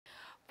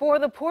For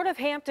the Port of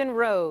Hampton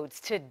Roads,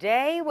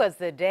 today was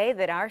the day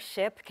that our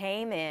ship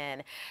came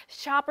in.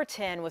 Chopper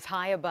 10 was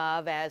high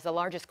above as the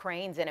largest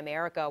cranes in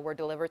America were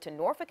delivered to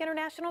Norfolk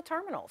International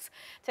Terminals.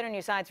 10 on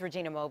your side's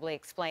Regina Mobley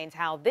explains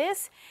how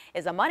this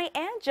is a money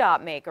and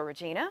job maker.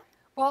 Regina?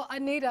 Well,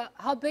 Anita,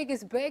 how big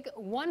is big?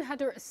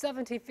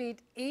 170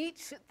 feet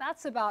each.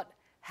 That's about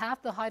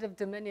half the height of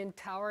Dominion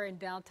Tower in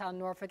downtown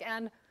Norfolk,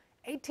 and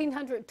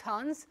 1,800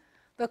 tons.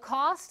 The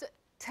cost,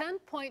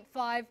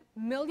 $10.5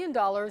 million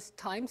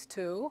times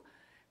 2.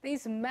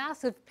 These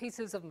massive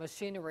pieces of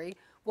machinery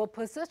will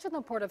position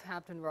the Port of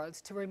Hampton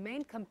Roads to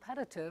remain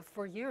competitive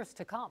for years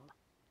to come.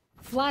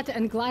 Flat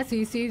and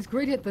glassy seas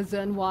greeted the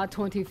Zenhua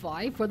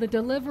 25 for the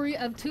delivery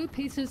of 2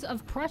 pieces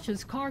of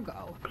precious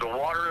cargo. The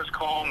water is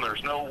calm,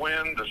 there's no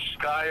wind, the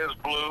sky is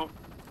blue.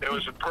 It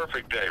was a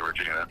perfect day,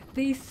 Regina.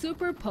 The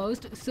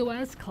superposed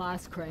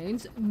Suez-class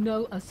cranes,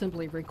 no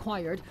assembly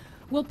required,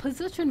 will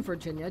position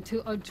Virginia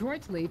to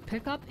adroitly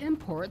pick up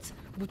imports,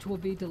 which will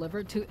be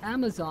delivered to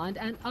Amazon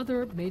and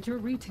other major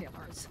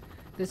retailers.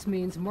 This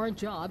means more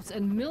jobs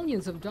and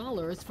millions of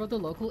dollars for the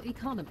local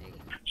economy.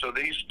 So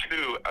these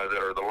 2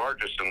 that are the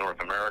largest in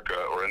North America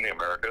or in the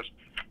Americas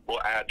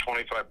will add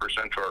 25%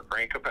 to our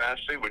crane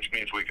capacity, which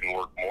means we can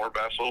work more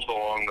vessels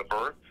along the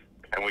berth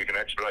and we can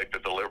expedite the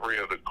delivery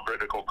of the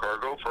critical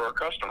cargo for our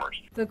customers.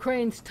 The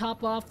cranes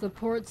top off the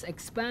port's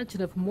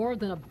expansion of more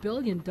than $1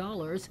 billion,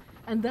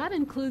 and that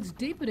includes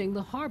deepening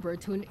the harbor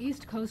to an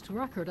East Coast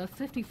record of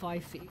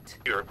 55 feet.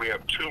 Here, we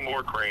have 2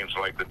 more cranes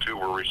like the 2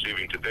 we're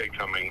receiving today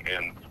coming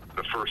in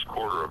the first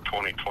quarter of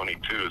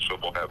 2022, so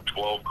we'll have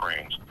 12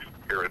 cranes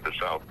here at the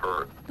South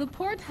Berth. The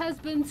port has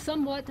been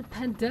somewhat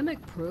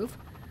pandemic-proof.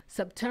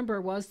 September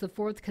was the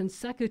 4th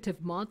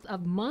consecutive month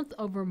of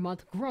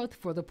month-over-month growth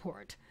for the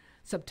port.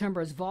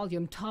 September's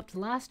volume topped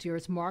last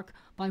year's mark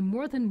by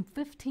more than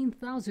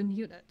 15,000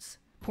 units.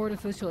 Port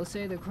officials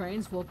say the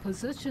cranes will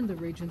position the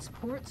region's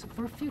ports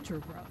for future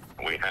growth.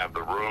 We have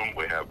the room,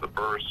 we have the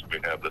berths,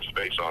 we have the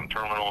space on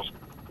terminals.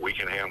 We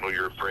can handle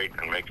your freight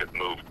and make it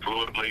move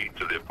fluidly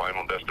to the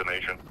final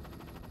destination.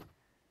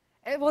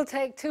 It will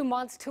take 2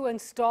 months to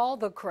install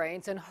the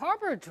cranes, and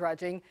harbor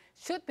dredging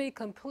should be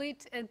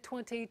complete in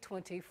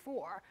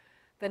 2024.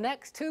 The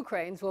next 2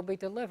 cranes will be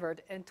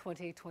delivered in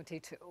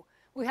 2022.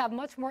 We have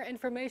much more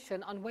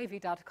information on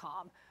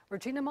WAVY.com.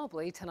 Regina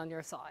Mobley, 10 on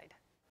your side.